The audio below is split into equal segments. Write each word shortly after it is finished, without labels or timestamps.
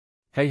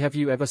Hey, have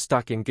you ever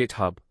stuck in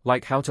GitHub,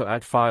 like how to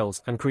add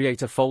files and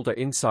create a folder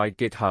inside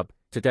GitHub?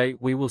 Today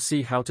we will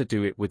see how to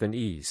do it with an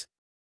ease.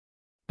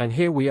 And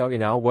here we are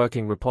in our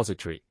working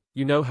repository.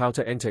 You know how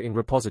to enter in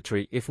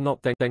repository. If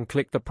not, then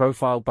click the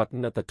profile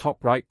button at the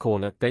top right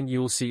corner. Then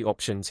you'll see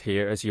options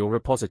here as your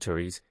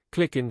repositories.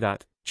 Click in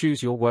that,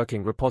 choose your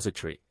working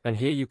repository, and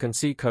here you can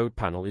see code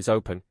panel is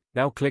open.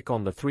 Now click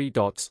on the three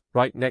dots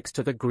right next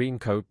to the green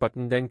code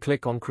button, then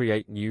click on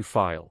create new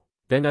file.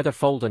 Then add a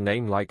folder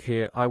name, like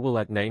here I will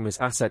add name as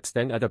assets,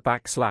 then add a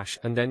backslash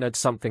and then add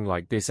something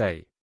like this,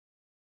 a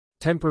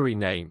temporary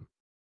name.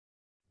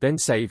 Then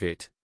save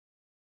it.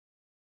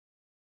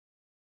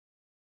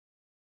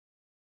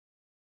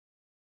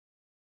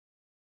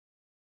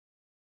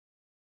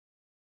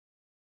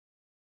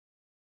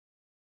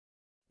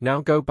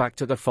 Now go back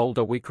to the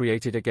folder we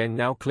created again.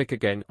 Now click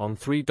again on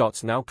three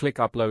dots. Now click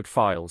upload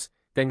files,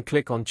 then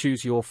click on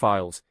choose your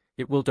files.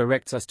 It will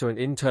direct us to an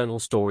internal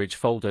storage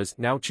folders.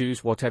 Now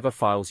choose whatever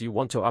files you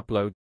want to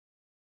upload.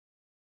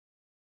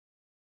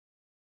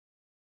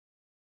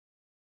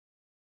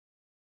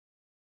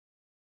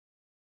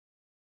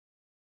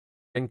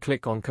 Then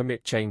click on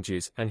commit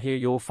changes, and here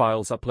your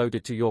files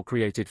uploaded to your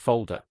created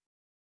folder.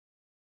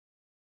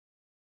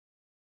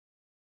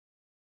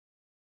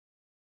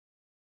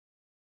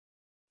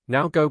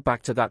 Now go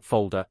back to that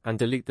folder and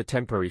delete the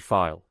temporary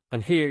file,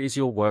 and here is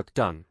your work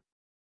done.